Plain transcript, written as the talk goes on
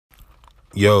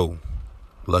Yo,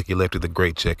 Lucky Lefty the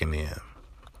Great checking in.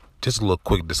 Just a little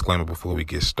quick disclaimer before we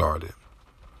get started.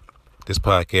 This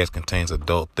podcast contains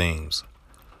adult themes.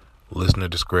 Listener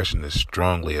discretion is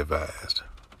strongly advised.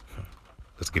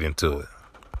 Let's get into it.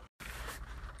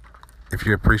 If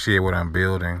you appreciate what I'm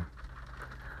building,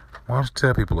 why don't you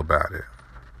tell people about it?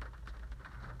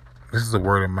 This is a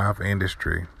word of mouth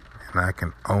industry, and I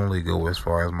can only go as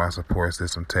far as my support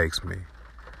system takes me.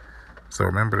 So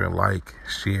remember to like,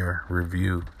 share,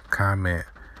 review, comment,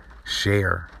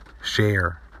 share.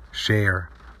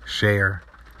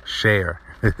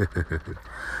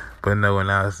 But no, in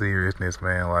all seriousness,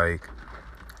 man, like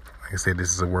I said,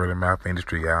 this is a word of mouth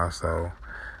industry, y'all. So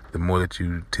the more that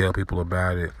you tell people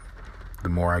about it, the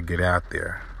more I get out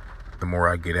there. The more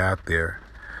I get out there,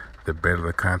 the better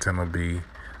the content will be,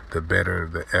 the better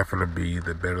the effort will be,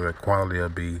 the better the quality will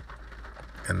be,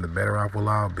 and the better off we'll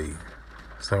all be.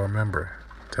 So remember,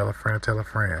 tell a friend, tell a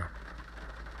friend.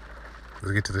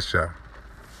 Let's get to the show.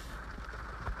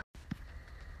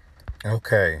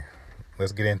 Okay,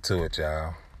 let's get into it,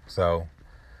 y'all. So,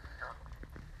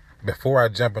 before I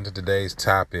jump into today's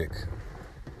topic,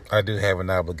 I do have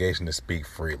an obligation to speak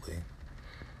freely.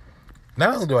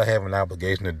 Not only do I have an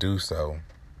obligation to do so,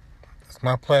 it's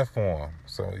my platform,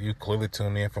 so you clearly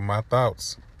tune in for my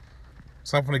thoughts.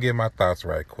 So I'm going to get my thoughts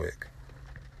right quick.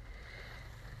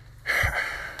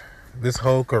 This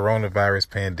whole coronavirus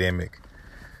pandemic,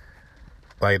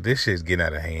 like, this shit's getting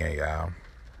out of hand,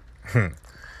 y'all.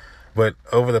 But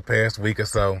over the past week or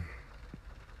so,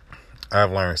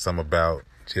 I've learned some about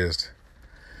just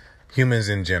humans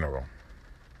in general.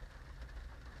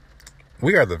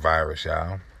 We are the virus,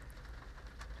 y'all.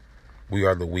 We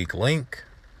are the weak link.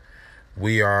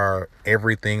 We are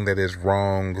everything that is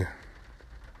wrong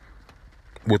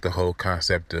with the whole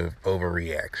concept of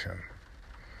overreaction.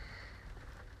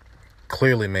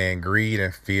 Clearly, man, greed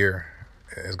and fear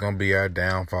is going to be our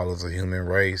downfall as a human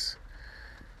race,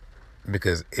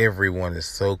 because everyone is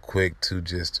so quick to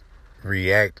just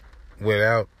react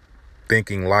without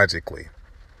thinking logically.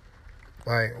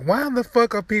 Like, why the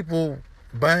fuck are people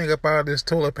buying up all this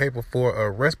toilet paper for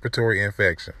a respiratory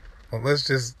infection? Well,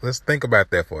 let's think about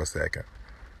that for a second.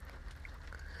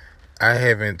 I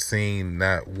haven't seen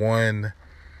not one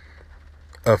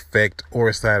effect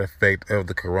or side effect of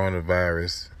the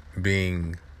coronavirus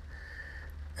being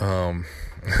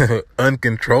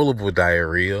uncontrollable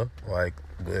diarrhea, but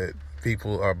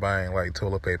people are buying like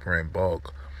toilet paper in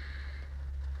bulk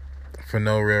for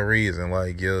no real reason.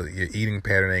 Like, your eating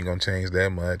pattern ain't gonna change that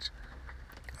much.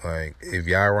 Like, if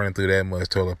y'all running through that much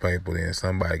toilet paper, then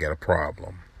somebody got a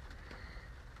problem.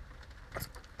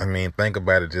 I mean, think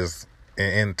about it just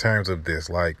in terms of this.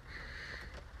 Like,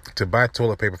 to buy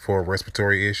toilet paper for a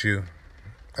respiratory issue,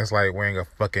 that's like wearing a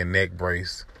fucking neck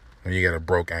brace when you got a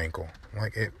broke ankle.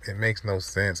 Like, it makes no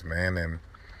sense, man. And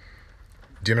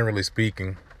generally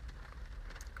speaking,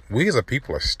 we as a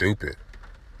people are stupid.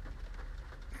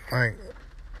 Like,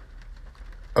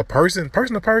 a person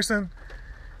to person,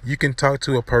 you can talk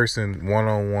to a person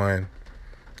one-on-one,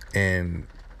 and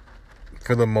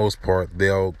for the most part,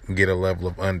 they'll get a level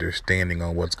of understanding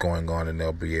on what's going on, and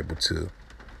they'll be able to,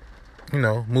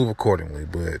 move accordingly.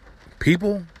 But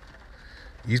people,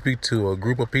 you speak to a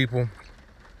group of people,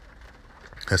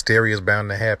 hysteria is bound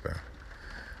to happen.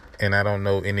 And I don't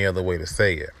know any other way to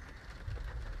say it.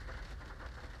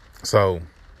 So,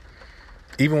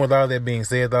 even with all that being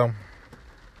said, though,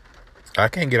 I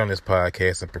can't get on this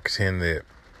podcast and pretend that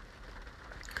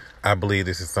I believe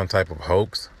this is some type of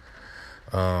hoax.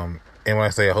 And when I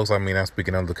say a hoax, I mean I'm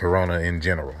speaking of the corona in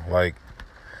general. Like,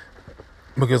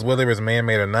 because whether it's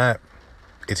man-made or not,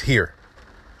 it's here.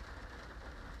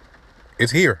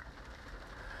 It's here.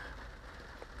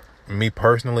 Me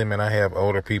personally, man, I have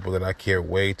older people that I care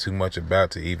way too much about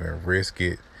to even risk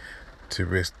it, to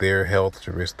risk their health,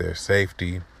 to risk their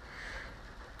safety,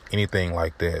 anything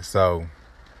like that. So,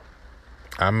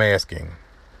 I'm asking,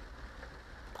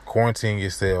 quarantine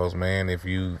yourselves, man. If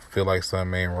you feel like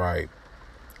something ain't right,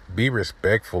 be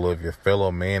respectful of your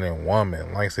fellow man and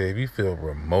woman. Like I said, if you feel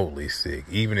remotely sick,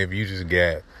 even if you just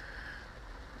got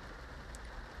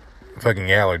fucking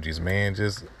allergies, man,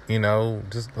 just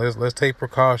let's take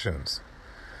precautions,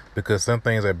 because some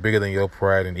things are bigger than your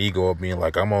pride and ego of being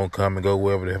like, I'm gonna come and go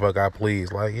wherever the fuck I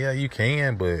please. Like, yeah, you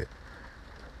can, but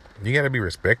you gotta be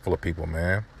respectful of people,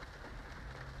 man.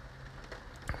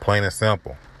 Plain and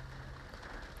simple.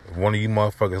 If one of you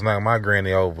motherfuckers knock my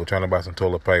granny over trying to buy some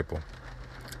toilet paper,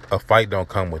 a fight don't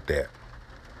come with that.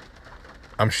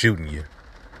 I'm shooting you.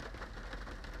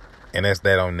 And that's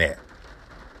that on that.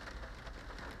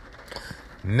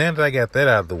 Now that I got that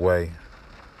out of the way,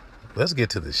 let's get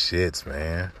to the shits,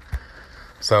 man.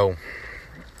 So,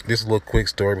 Just a little quick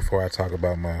story before I talk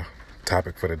about my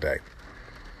topic for the day.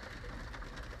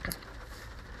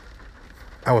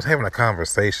 I was having a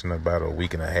conversation about a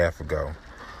week and a half ago.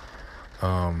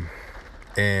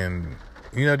 And,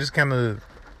 just kind of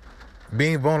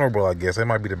being vulnerable, I guess. That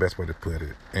might be the best way to put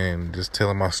it. And just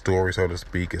telling my story, so to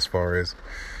speak, as far as,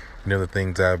 the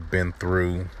things I've been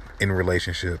through in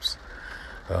relationships.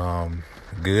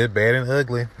 Good, bad, and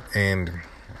ugly. And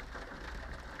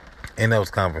in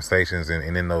those conversations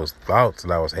and in those thoughts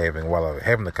that I was having while I was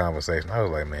having the conversation, I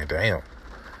was like, man, damn.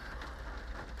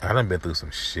 I done been through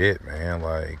some shit, man.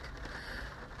 Like,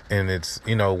 and it's,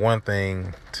 one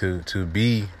thing to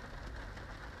be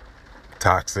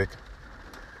toxic.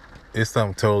 It's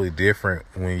something totally different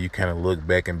when you kind of look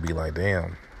back and be like,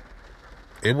 damn,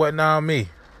 it wasn't all me.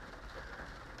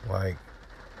 Like,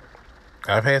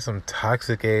 I've had some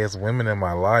toxic ass women in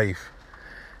my life,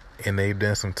 and they've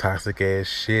done some toxic ass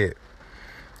shit.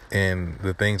 And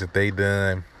the things that they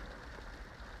done,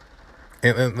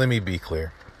 and let me be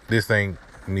clear, this ain't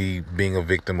me being a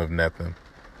victim of nothing.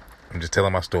 I'm just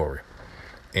telling my story.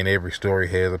 And every story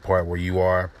has a part where you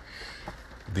are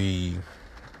the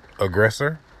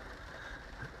aggressor,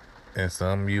 and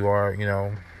some you are,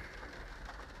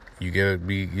 you gotta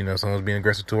be, someone's being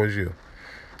aggressive towards you.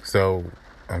 So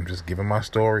I'm just giving my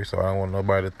story, so I don't want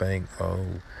nobody to think, oh,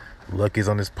 Lucky's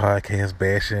on this podcast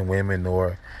bashing women,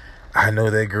 or I know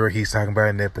that girl he's talking about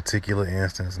in that particular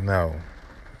instance. No,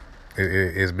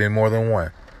 it's been more than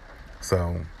one.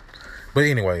 So, but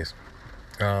anyways,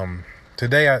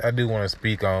 today I do want to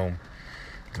speak on,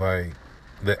 like,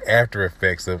 the after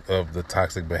effects of the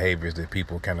toxic behaviors that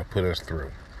people kind of put us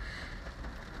through.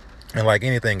 And like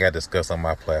anything I discuss on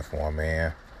my platform,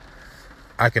 man,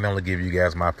 I can only give you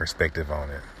guys my perspective on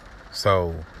it.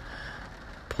 So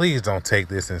please don't take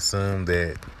this and assume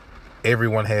that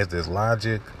everyone has this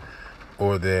logic,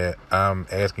 or that I'm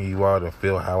asking you all to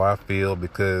feel how I feel,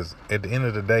 because at the end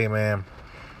of the day, man,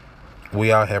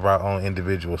 we all have our own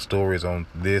individual stories on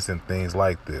this and things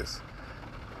like this.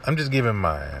 I'm just giving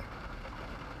mine.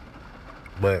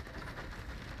 But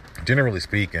generally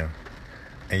speaking,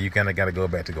 and you kind of got to go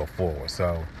back to go forward.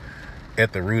 So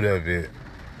at the root of it,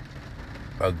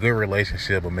 a good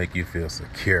relationship will make you feel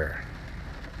secure,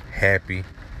 happy,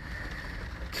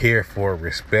 cared for,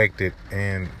 respected,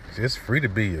 and just free to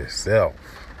be yourself.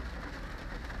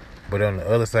 But on the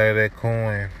other side of that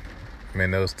coin,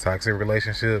 man, those toxic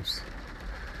relationships,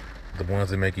 the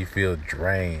ones that make you feel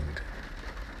drained,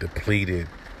 depleted,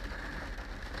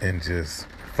 and just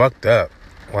fucked up.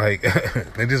 Like,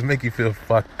 they just make you feel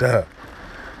fucked up.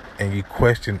 And you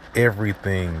question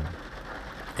everything.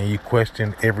 And you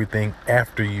question everything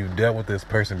after you've dealt with this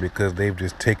person, because they've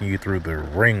just taken you through the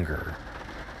ringer.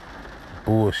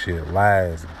 Bullshit,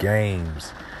 lies,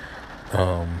 games,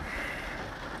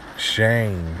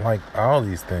 shame, like all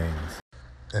these things.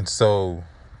 And so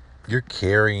you're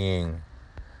carrying,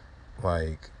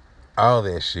 like, all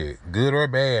that shit, good or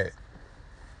bad,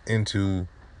 into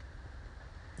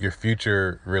your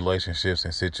future relationships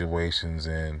and situations.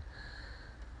 And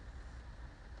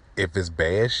if it's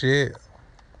bad shit,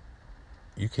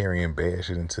 you carrying bad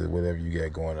shit into whatever you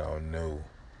got going on. No.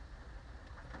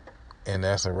 And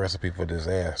that's a recipe for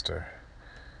disaster.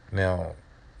 Now,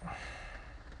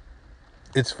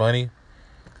 it's funny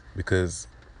because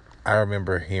I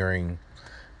remember hearing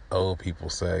old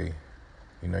people say,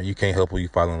 you can't help who you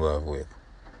fall in love with.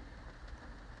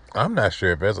 I'm not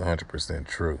sure if that's 100%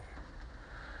 true.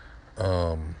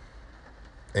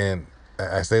 And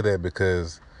I say that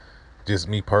because just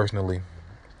me personally,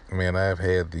 man, I've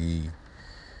had the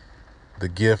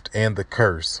gift and the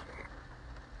curse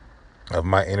of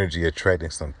my energy attracting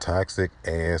some toxic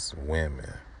ass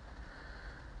women.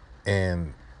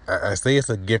 And I say it's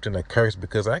a gift and a curse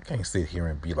because I can't sit here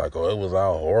and be like, oh, it was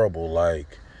all horrible.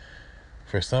 Like,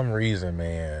 for some reason,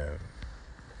 man,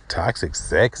 toxic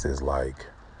sex is like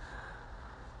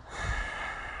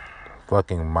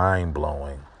fucking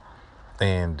mind-blowing.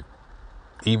 And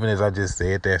even as I just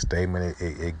said that statement,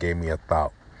 it gave me a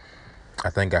thought. I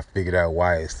think I figured out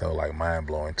why it's so, like,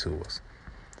 mind-blowing to us.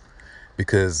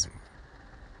 Because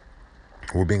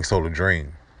we're being sold a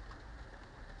dream.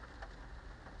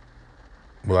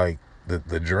 Like,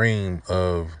 the dream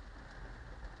of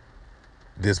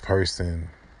this person,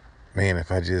 man,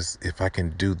 if I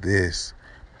can do this,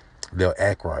 they'll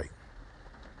act right.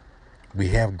 We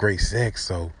have great sex,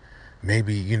 so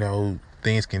maybe,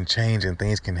 things can change and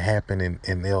things can happen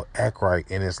and they'll act right.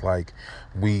 And it's like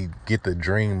we get the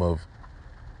dream of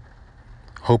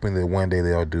hoping that one day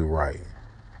they'll do right.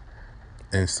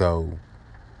 And so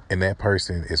And that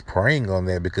person is preying on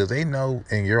that because they know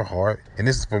in your heart, and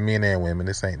this is for men and women,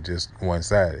 this ain't just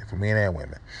one-sided, for men and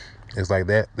women. It's like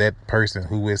that person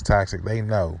who is toxic, they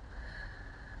know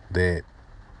that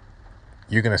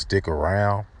you're going to stick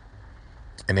around,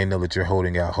 and they know that you're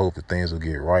holding out hope that things will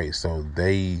get right. So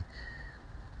they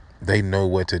know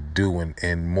what to do,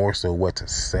 and more so what to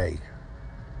say.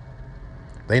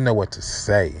 They know what to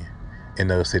say in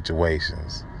those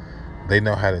situations. They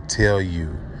know how to tell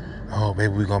you, oh,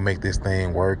 baby, we're going to make this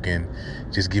thing work, and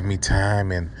just give me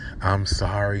time, and I'm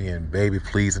sorry, and baby,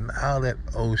 please, and all that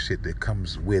old shit that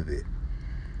comes with it.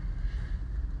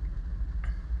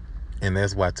 And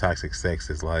that's why toxic sex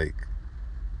is like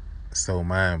so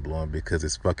mind-blowing, because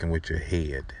it's fucking with your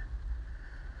head.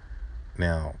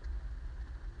 Now,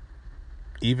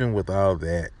 even with all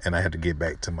that, and I had to get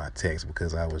back to my text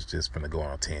because I was just gonna go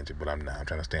on a tangent, but I'm not. I'm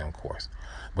trying to stay on course.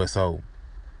 But so,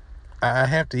 I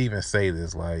have to even say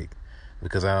this, like,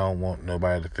 because I don't want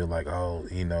nobody to feel like, oh,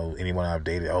 anyone I've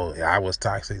dated, oh, I was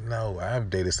toxic. No,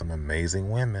 I've dated some amazing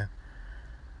women.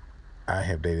 I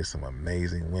have dated some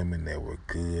amazing women that were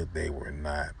good. They were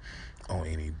not on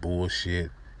any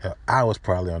bullshit. Hell, I was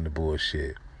probably on the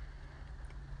bullshit.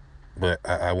 But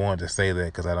I wanted to say that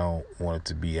because I don't want it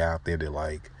to be out there that,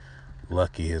 like,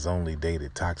 Lucky has only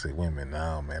dated toxic women.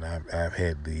 No, man, I've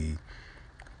had the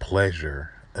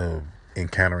pleasure of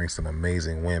encountering some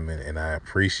amazing women, and I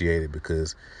appreciate it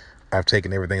because I've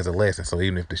taken everything as a lesson. So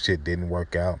even if the shit didn't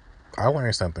work out, I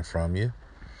learned something from you.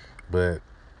 But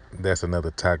that's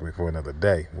another topic for another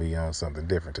day. We on something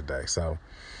different today. So,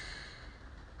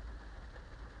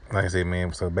 like I said,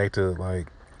 man, so back to, like,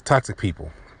 toxic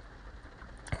people.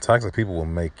 Toxic people will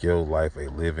make your life a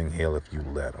living hell if you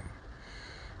let them.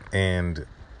 And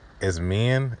as a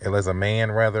man, because I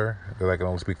can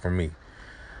only speak for me,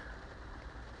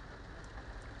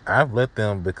 I've let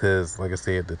them because, like I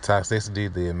said, the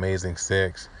toxicity, the amazing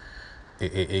sex,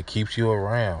 it keeps you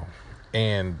around.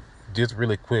 And just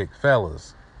really quick,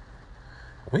 fellas,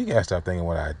 we gotta stop thinking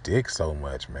with our dick so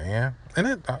much, man.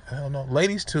 And I don't know,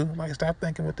 ladies too, like, stop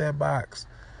thinking with that box.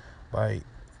 Like,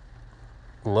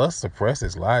 lust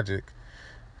suppresses logic,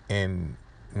 and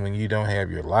when you don't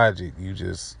have your logic,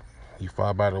 you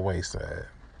fall by the wayside.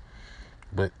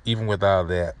 But even with all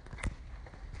that,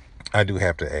 I do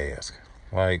have to ask,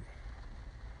 like,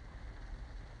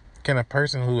 can a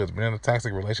person who has been in a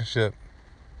toxic relationship,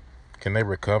 can they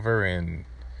recover and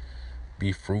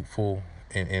be fruitful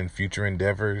in future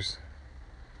endeavors?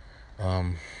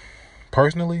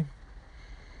 Personally,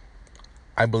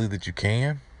 I believe that you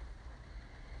can,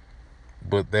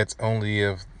 but that's only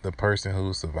if the person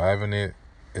who's surviving it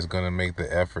is going to make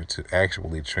the effort to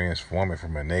actually transform it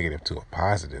from a negative to a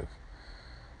positive.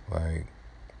 Like,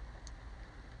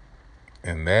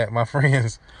 and that, my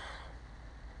friends,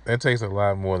 that takes a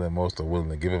lot more than most are willing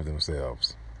to give of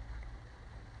themselves.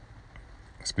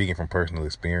 Speaking from personal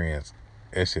experience,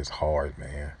 it's just hard,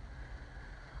 man.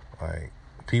 Like,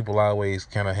 people always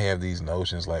kind of have these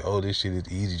notions like, oh, this shit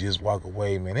is easy, just walk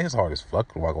away. Man, it's hard as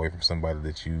fuck to walk away from somebody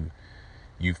that you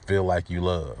feel like you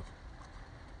love.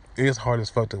 It's hard as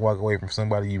fuck to walk away from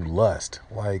somebody you lust.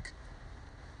 Like,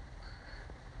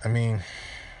 I mean,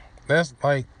 that's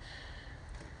like,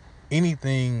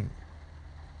 anything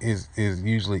is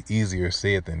usually easier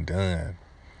said than done.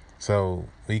 So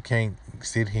we can't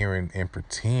sit here and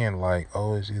pretend like,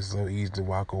 oh, it's just so easy to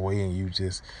walk away, and you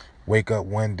just wake up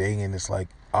one day and it's like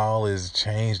all is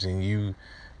changed and you...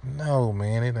 No,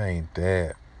 man, it ain't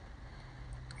that.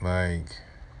 Like,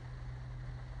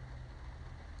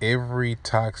 every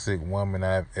toxic woman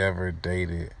I've ever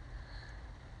dated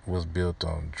was built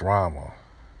on drama,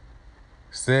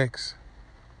 sex,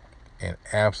 and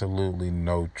absolutely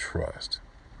no trust.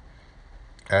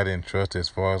 I didn't trust as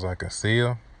far as I could see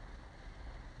her,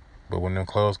 but when them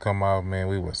clothes come off, man,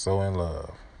 we were so in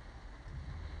love.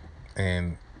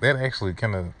 And that actually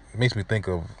kind of makes me think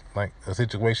of, like, a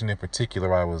situation in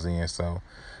particular I was in. So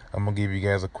I'm going to give you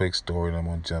guys a quick story, and I'm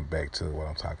going to jump back to what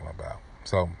I'm talking about.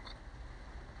 So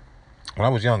when I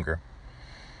was younger,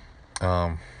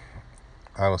 I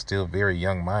was still very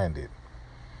young-minded.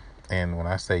 And when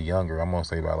I say younger, I'm going to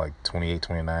say about like 28,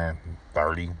 29,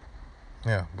 30.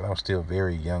 Yeah, but I was still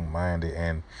very young-minded.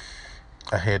 And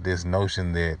I had this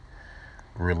notion that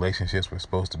relationships were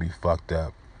supposed to be fucked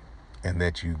up, and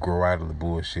that you grow out of the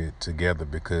bullshit together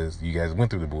because you guys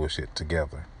went through the bullshit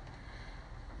together.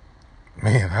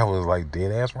 Man, I was like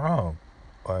dead ass wrong.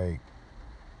 Like,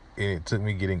 and it took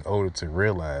me getting older to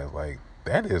realize, like,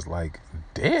 that is like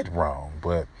dead wrong.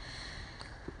 But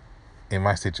in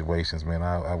my situations, man,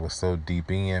 I was so deep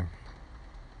in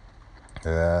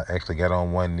that I actually got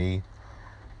on one knee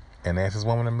and asked this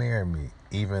woman to marry me,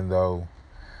 even though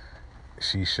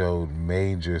she showed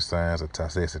major signs of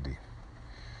toxicity.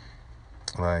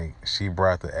 Like, she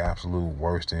brought the absolute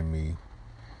worst in me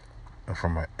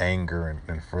from an anger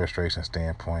and frustration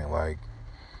standpoint. Like,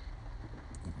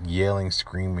 yelling,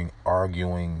 screaming,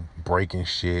 arguing, breaking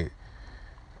shit.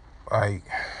 Like,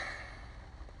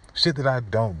 shit that I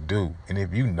don't do. And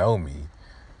if you know me,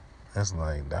 it's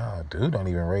like, nah, dude don't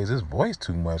even raise his voice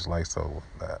too much. Like, so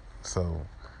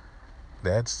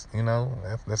that's,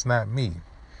 that's not me.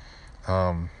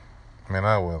 Man,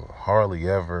 I was hardly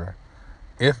ever,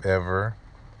 if ever,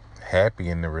 happy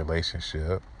in the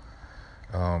relationship.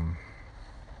 I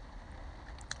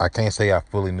can't say I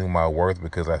fully knew my worth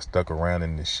because I stuck around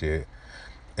in this shit.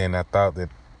 And I thought that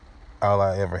all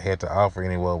I ever had to offer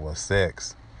anyone was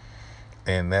sex.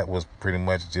 And that was pretty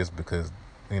much just because,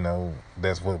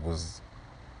 that's what was,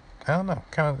 I don't know,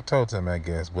 kind of told to me, I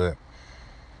guess. But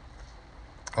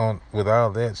with all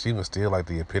that, she was still like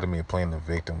the epitome of playing the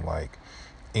victim. Like,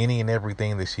 any and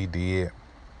everything that she did,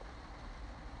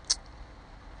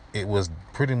 it was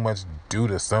pretty much due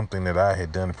to something that I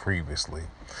had done previously.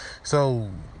 So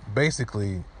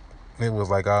basically, it was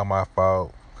like all my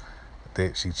fault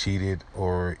that she cheated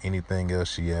or anything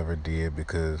else she ever did,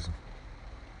 because,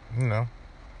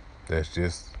 that's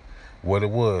just what it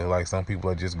was. Like, some people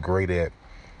are just great at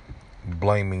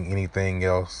blaming anything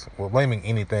else. Well, blaming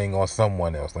anything on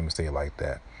someone else. Let me say it like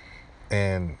that.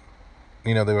 And,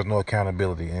 there was no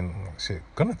accountability. And shit,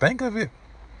 gonna think of it,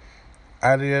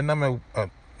 I did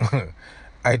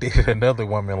I dated another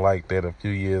woman like that a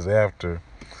few years after,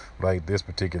 like, this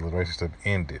particular relationship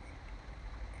ended.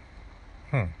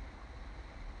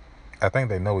 I think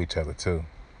they know each other too.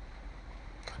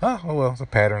 Oh, well, it's a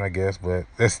pattern, I guess, but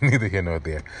that's neither here nor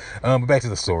there. But back to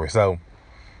the story. So,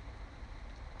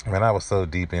 man, I was so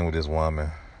deep in with this woman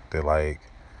that, like,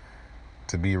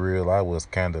 to be real, I was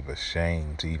kind of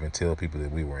ashamed to even tell people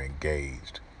that we were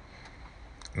engaged.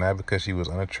 Not because she was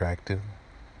unattractive,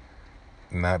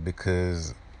 not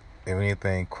because of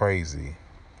anything crazy,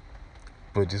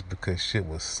 but just because shit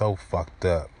was so fucked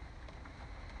up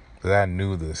that I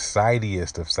knew the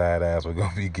sidiest of side eyes were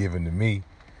gonna be given to me.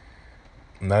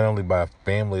 Not only by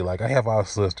family, like, I have all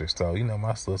sisters, so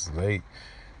my sisters, they,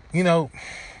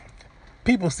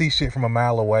 people see shit from a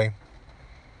mile away,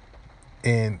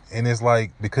 and it's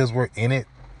like, because we're in it,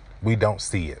 we don't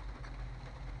see it.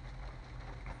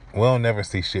 We'll never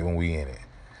see shit when we in it.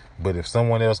 But if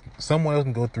someone else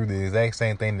can go through the exact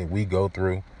same thing that we go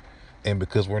through, and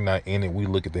because we're not in it, we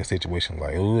look at that situation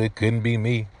like, oh, it couldn't be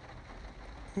me.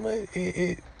 But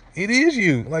it is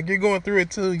you. Like, you're going through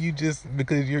it too. You just,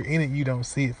 because you're in it, you don't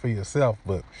see it for yourself.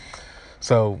 But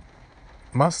so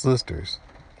my sisters,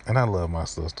 and I love my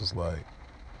sisters, like,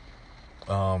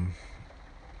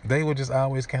 they would just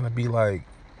always kind of be like,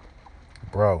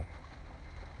 bro,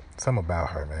 something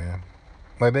about her, man.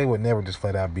 Like, they would never just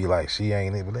flat out be like, she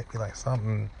ain't it, but they'd be like,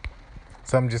 something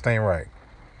just ain't right.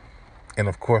 And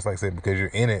of course, like I said, because you're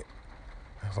in it,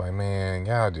 I was like, man,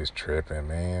 y'all just tripping,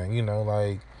 man.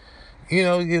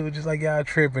 It was just like, y'all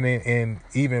tripping. And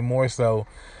even more so,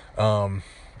 I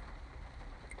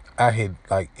had,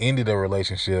 like, ended a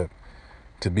relationship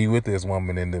to be with this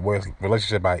woman, and the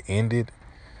relationship I ended,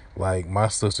 like, my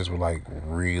sisters were, like,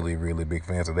 really, really big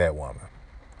fans of that woman.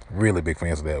 Really big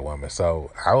fans of that woman.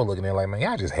 So I was looking at it like, man,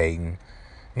 y'all just hating.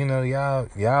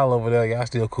 Y'all over there, y'all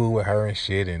still cool with her and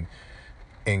shit,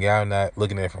 and y'all not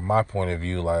looking at it from my point of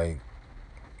view, like,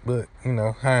 but,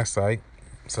 hindsight.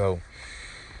 So,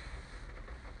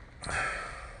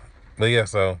 but yeah,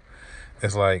 so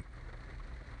it's like,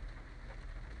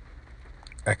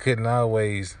 I couldn't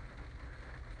always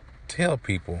tell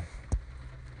people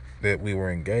that we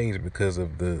were engaged because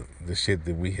of the shit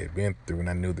that we had been through, and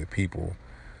I knew that people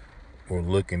were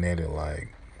looking at it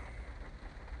like,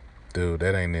 dude,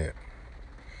 that ain't it.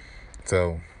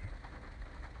 So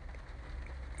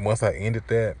once I ended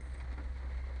that,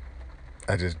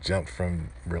 I just jumped from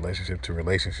relationship to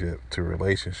relationship to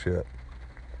relationship,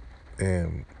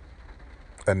 and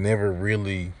I never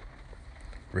really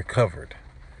recovered.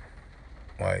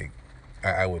 Like,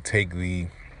 I would take the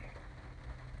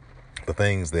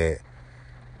things that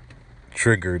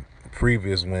triggered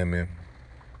previous women,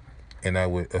 and I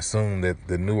would assume that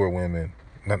the newer women,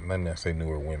 let me not say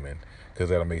newer women, because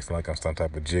that'll make it sound like I'm some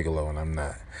type of gigolo, and I'm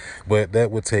not. But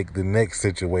that would take the next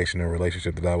situation or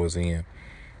relationship that I was in,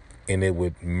 and it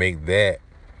would make that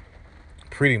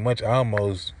pretty much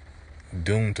almost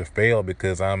doomed to fail,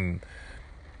 because I'm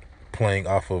playing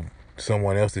off of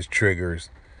someone else's triggers,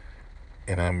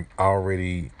 and I'm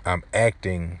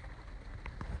acting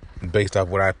based off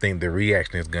what I think the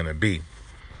reaction is going to be.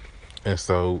 And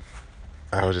so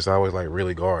I was just always, like,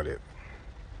 really guarded.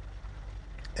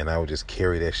 and I would just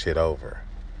carry that shit over.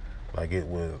 Like it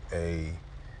was a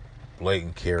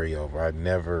blatant carryover. I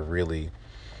never really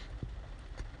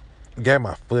got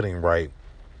my footing right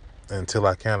until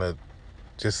I kind of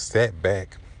just sat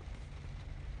back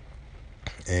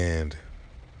and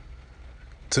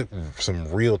took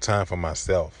some real time for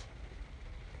myself.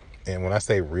 And when I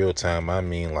say real time, I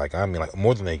mean like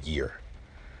more than a year,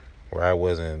 where I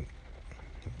wasn't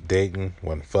dating,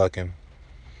 wasn't fucking,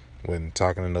 wasn't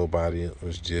talking to nobody. It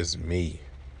was just me.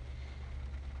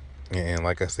 And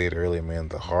like I said earlier, man,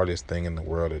 the hardest thing in the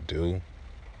world to do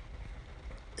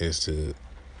is to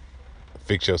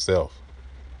fix yourself.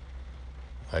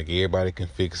 Like everybody can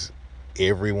fix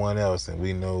everyone else, and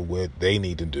we know what they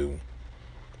need to do.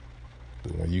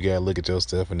 But when you gotta look at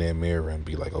yourself in that mirror and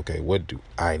be like, okay, what do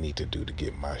I need to do to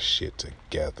get my shit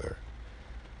together?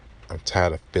 I'm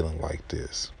tired of feeling like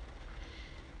this.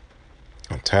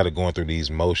 I'm tired of going through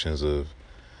these motions of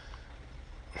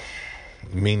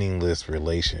meaningless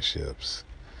relationships.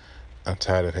 I'm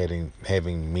tired of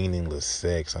having meaningless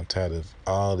sex. I'm tired of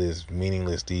all this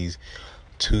meaningless, these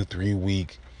 2-3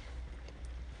 week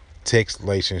text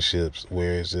relationships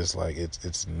where it's just like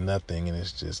it's nothing, and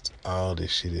it's just all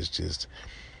this shit is just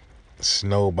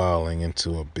snowballing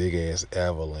into a big ass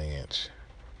avalanche.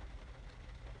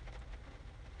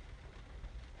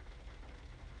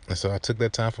 And so I took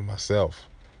that time for myself.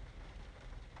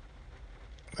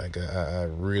 Like I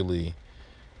really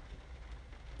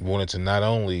wanted to not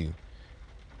only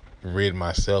rid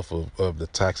myself of the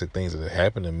toxic things that had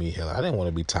happened to me. Hell, I didn't want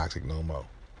to be toxic no more.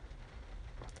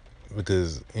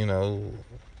 Because,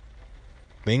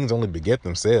 things only beget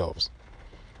themselves.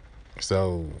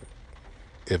 So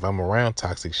if I'm around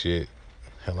toxic shit,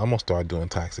 hell, I'm gonna start doing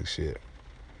toxic shit.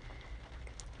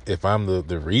 If I'm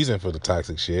the reason for the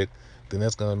toxic shit, then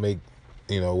that's gonna make,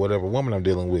 whatever woman I'm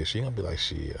dealing with, she gonna be like,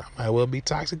 shit, I might well be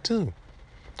toxic too.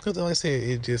 Because like I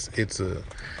said, it's a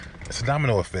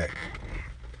domino effect.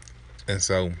 And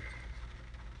so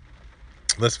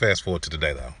let's fast forward to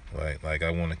today though, right? Like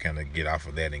I want to kind of get off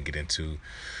of that and get into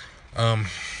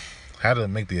how to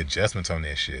make the adjustments on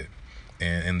that shit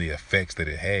and the effects that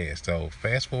it has. So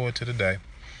fast forward to today.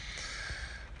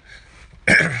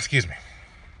 Excuse me.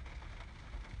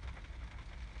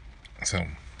 So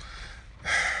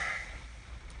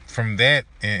from that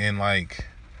and like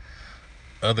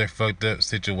other fucked up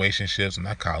situationships, and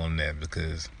I call them that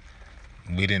because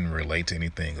we didn't relate to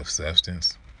anything of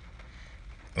substance.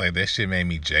 Like that shit made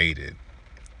me jaded.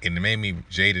 And it made me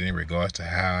jaded in regards to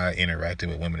how I interacted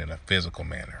with women in a physical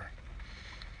manner.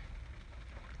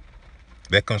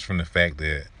 That comes from the fact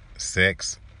that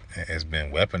sex has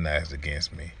been weaponized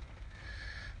against me.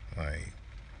 Like,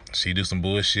 she do some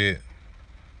bullshit,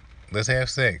 let's have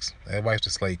sex. That wipes the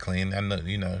slate clean. I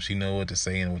know, she know what to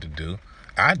say and what to do.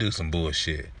 I do some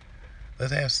bullshit,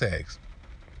 let's have sex.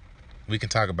 We can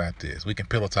talk about this. We can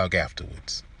pillow talk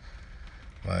afterwards.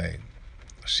 Like,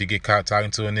 she get caught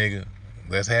talking to a nigga,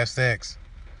 let's have sex.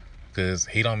 Because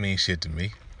he don't mean shit to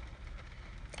me.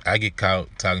 I get caught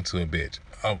talking to a bitch.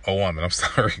 A woman, I'm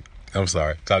sorry.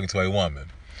 Talking to a woman.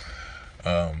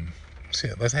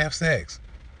 Shit, let's have sex.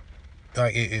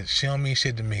 Like, she don't mean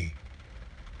shit to me.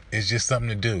 It's just something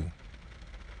to do.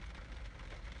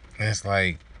 And it's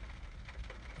like,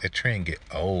 the trend get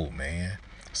old, man.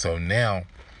 So now,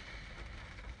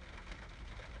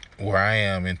 where I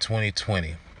am in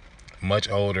 2020, much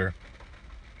older,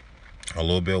 a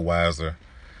little bit wiser,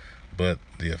 but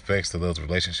the effects of those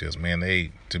relationships,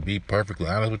 man, to be perfectly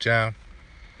honest with y'all,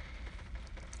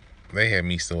 they had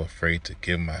me so afraid to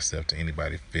give myself to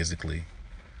anybody physically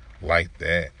like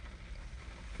that,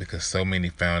 because so many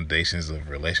foundations of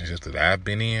relationships that I've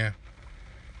been in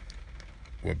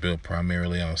were built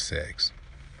primarily on sex.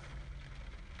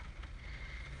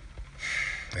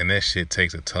 And that shit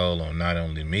takes a toll on not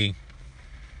only me,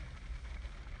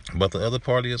 but the other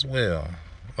party as well.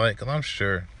 Like, 'cause I'm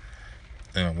sure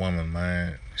in a woman's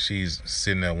mind, she's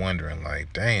sitting there wondering,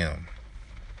 like, damn,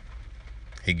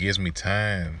 he gives me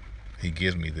time. He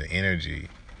gives me the energy.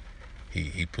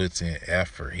 He puts in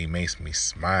effort. He makes me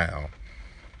smile.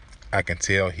 I can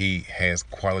tell he has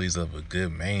qualities of a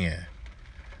good man.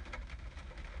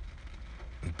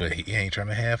 But he ain't trying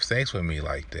to have sex with me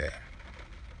like that.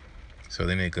 So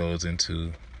then it goes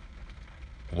into,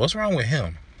 what's wrong with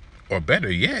him? Or better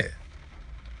yet,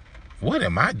 what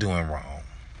am I doing wrong?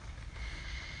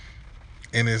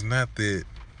 And it's not that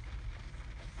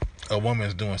a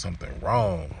woman's doing something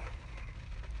wrong.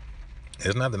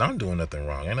 It's not that I'm doing nothing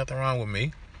wrong. Ain't nothing wrong with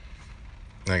me.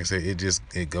 Like I said,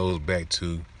 it goes back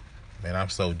to, man, I'm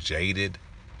so jaded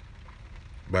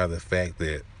by the fact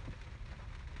that,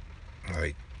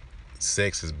 like,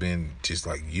 sex has been just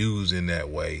like used in that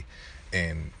way,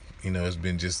 and it's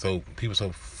been just so people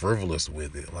so frivolous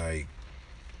with it. Like,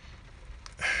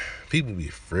 people be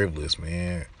frivolous,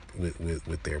 man,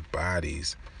 with their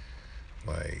bodies.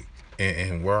 Like,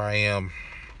 and where I am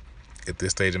at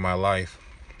this stage of my life,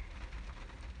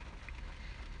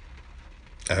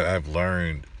 I've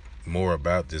learned more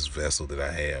about this vessel that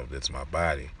I have, that's my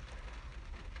body.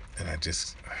 And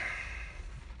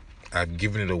I've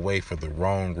given it away for the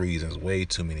wrong reasons way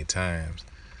too many times.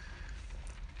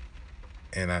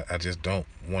 And I just don't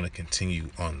want to continue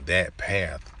on that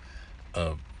path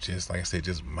of just, like I said,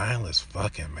 just mindless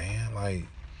fucking, man. Like,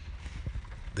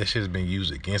 this shit has been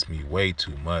used against me way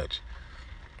too much.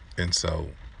 And so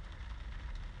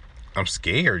I'm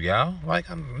scared, y'all. Like,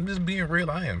 I'm just being real.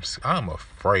 I'm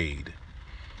afraid.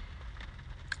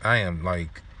 I am,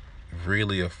 like,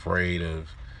 really afraid of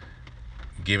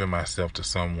giving myself to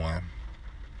someone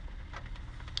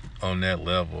on that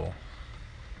level,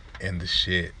 and the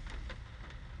shit,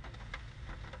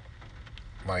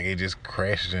 like, it just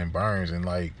crashes and burns. And,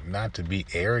 like, not to be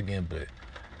arrogant, but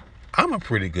I'm a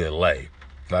pretty good lay.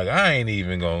 Like, I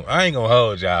ain't gonna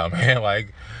hold y'all, man.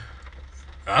 Like,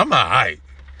 I'm alright.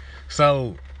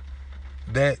 So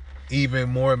that even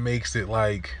more makes it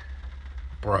like,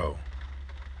 bro,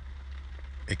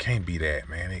 it can't be that,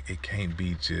 man. It can't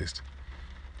be just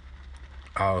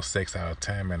all sex all the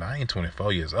time, man. I ain't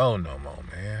 24 years old no more,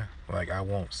 man. Like, I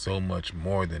want so much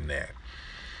more than that.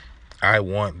 I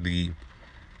want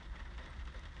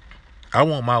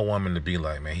my woman to be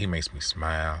like, man, he makes me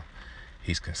smile.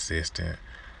 He's consistent.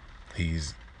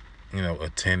 He's,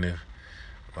 attentive.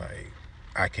 Like,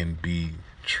 I can be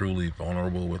truly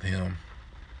vulnerable with him.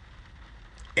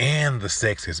 And the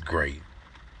sex is great.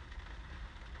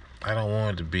 I don't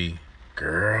want it to be,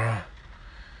 girl,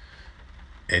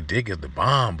 that dick is the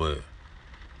bomb, but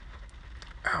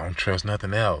I don't trust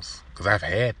nothing else. Because I've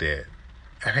had that.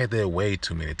 I've had that way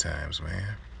too many times,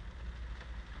 man.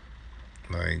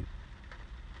 Like,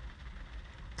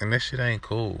 and that shit ain't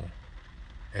cool.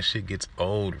 That shit gets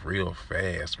old real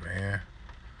fast, man.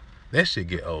 That shit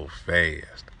get old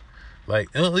fast. Like,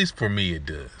 at least for me it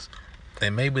does.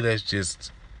 And maybe that's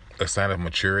just a sign of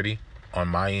maturity on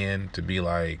my end, to be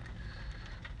like,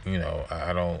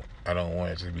 I don't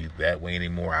want it to be that way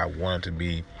anymore. I want it to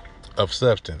be of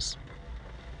substance.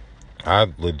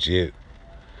 I legit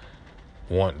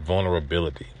want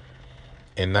vulnerability,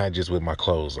 and not just with my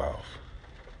clothes off.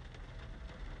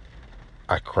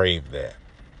 I crave that.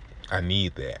 I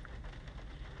need that.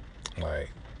 Like,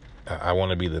 I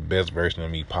want to be the best version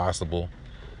of me possible.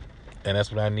 And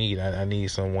that's what I need. I need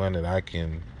someone that I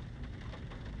can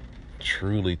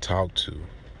truly talk to,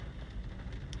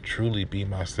 truly be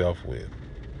myself with,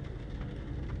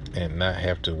 and not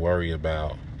have to worry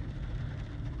about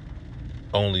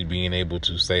only being able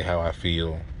to say how I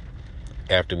feel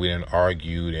after we done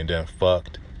argued and done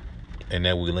fucked, and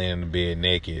then we lay in the bed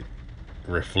naked,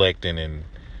 reflecting and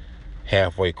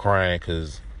halfway crying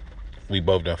because we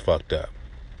both done fucked up.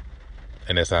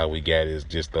 And that's all we got, is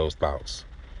just those thoughts.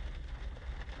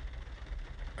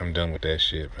 I'm done with that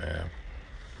shit, man.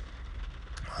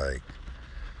 Like,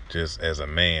 just as a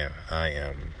man, I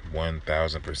am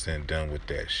 1000% done with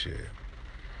that shit.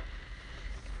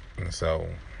 And so,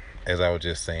 as I was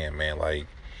just saying, man, like,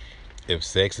 if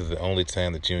sex is the only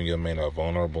time that you and your man are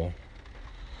vulnerable,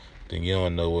 then you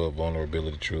don't know what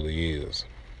vulnerability truly is.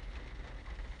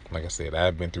 Like I said,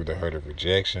 I've been through the hurt of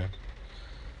rejection,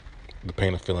 the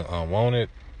pain of feeling unwanted,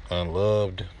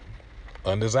 unloved,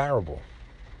 undesirable.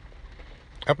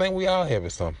 I think we all have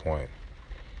at some point.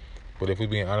 But if we're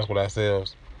being honest with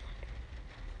ourselves,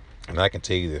 and I can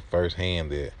tell you that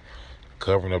firsthand, that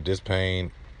covering up this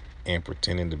pain and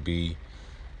pretending to be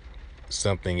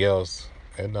something else,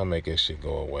 it don't make that shit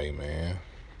go away, man.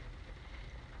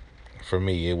 For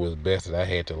me, it was best that I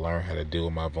had to learn how to deal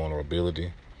with my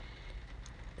vulnerability,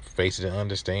 face it and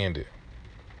understand it,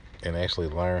 and actually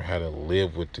learn how to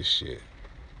live with this shit.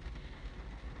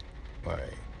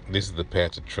 Like, this is the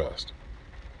path to trust.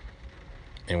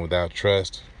 And without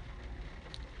trust,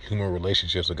 human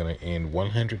relationships are going to end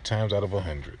 100 times out of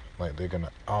 100. Like, they're going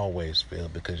to always fail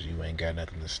because you ain't got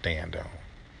nothing to stand on.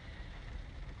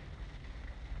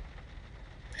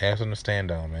 Have something to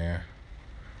stand on, man.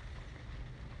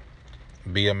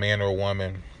 Be a man or a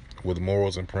woman with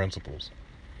morals and principles.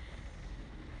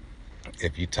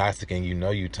 If you toxic and you know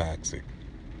you toxic,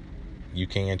 you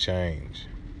can change.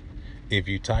 If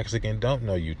you toxic and don't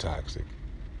know you toxic,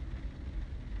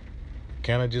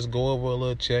 kind of just go over a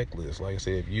little checklist. Like I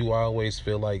said, if you always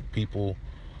feel like people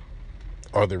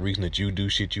are the reason that you do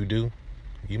shit you do,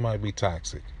 you might be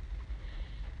toxic.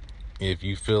 If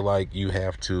you feel like you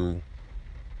have to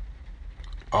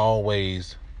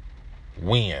always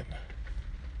win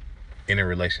in a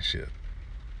relationship,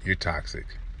 you're toxic.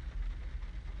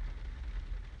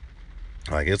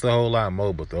 Like, it's a whole lot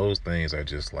more, but those things are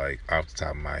just like off the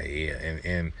top of my head.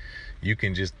 And you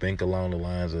can just think along the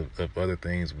lines of other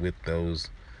things with those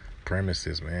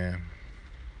premises, man.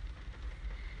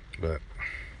 But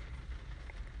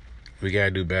we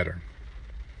gotta do better.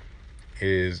 It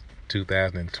is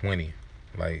 2020.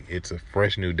 Like, it's a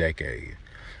fresh new decade.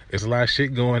 There's a lot of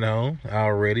shit going on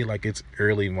already. Like, it's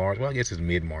early March. Well, I guess it's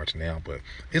mid-March now, but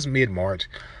it's mid-March.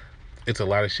 It's a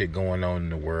lot of shit going on in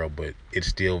the world, but it's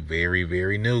still very,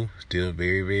 very new. Still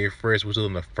very, very fresh. We're still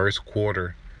in the first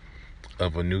quarter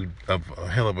of a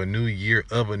hell of a new year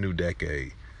of a new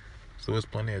decade. So it's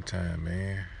plenty of time,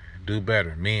 man. Do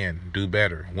better. Men, do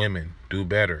better. Women, do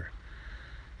better.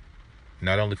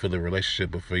 Not only for the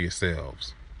relationship, but for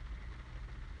yourselves.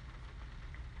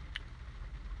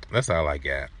 That's all I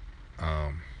got.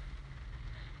 I'm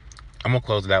gonna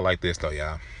close it out like this, though,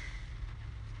 y'all.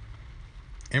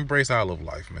 Embrace all of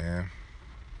life, man.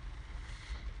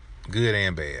 Good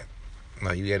and bad.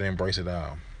 Like, you gotta embrace it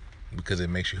all, because it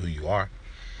makes you who you are.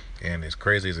 And as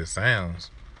crazy as it sounds,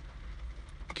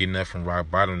 getting up from rock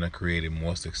bottom and created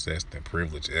more success than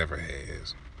privilege ever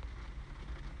has.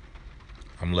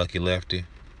 I'm Lucky Lefty.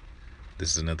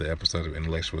 This is another episode of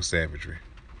Intellectual Savagery.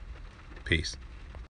 Peace.